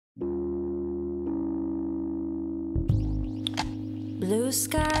Blue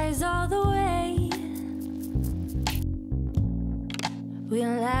skies all the way. We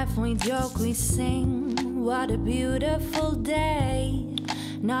laugh, we joke, we sing. What a beautiful day.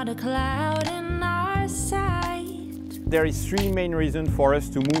 Not a cloud in our sight. There is three main reasons for us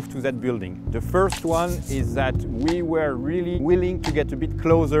to move to that building. The first one is that we were really willing to get a bit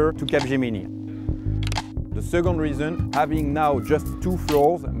closer to Capgemini. The second reason, having now just 2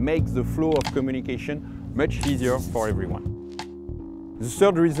 floors makes the flow of communication much easier for everyone. The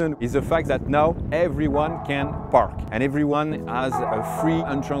third reason is the fact that now everyone can park and everyone has a free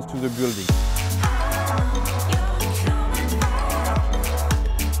entrance to the building.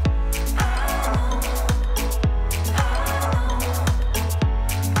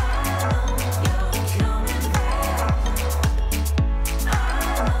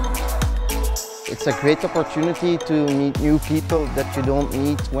 It's a great opportunity to meet new people that you don't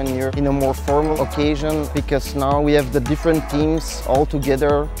meet when you're in a more formal occasion, because now we have the different teams all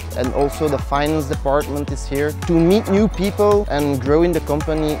together and also the finance department is here. To meet new people and grow in the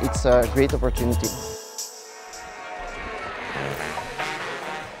company, it's a great opportunity.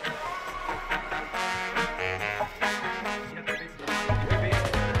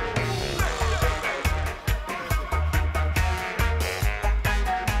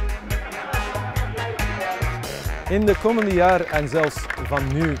 In de komende jaren en zelfs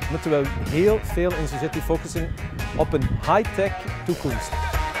van nu moeten we heel veel in Sogeti focussen op een high-tech toekomst.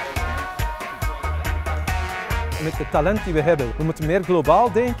 Met het talent die we hebben, we moeten meer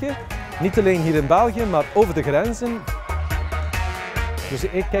globaal denken, niet alleen hier in België, maar over de grenzen. Dus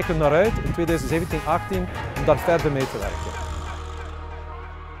ik kijk er naar uit in 2017-18 om daar verder mee te werken.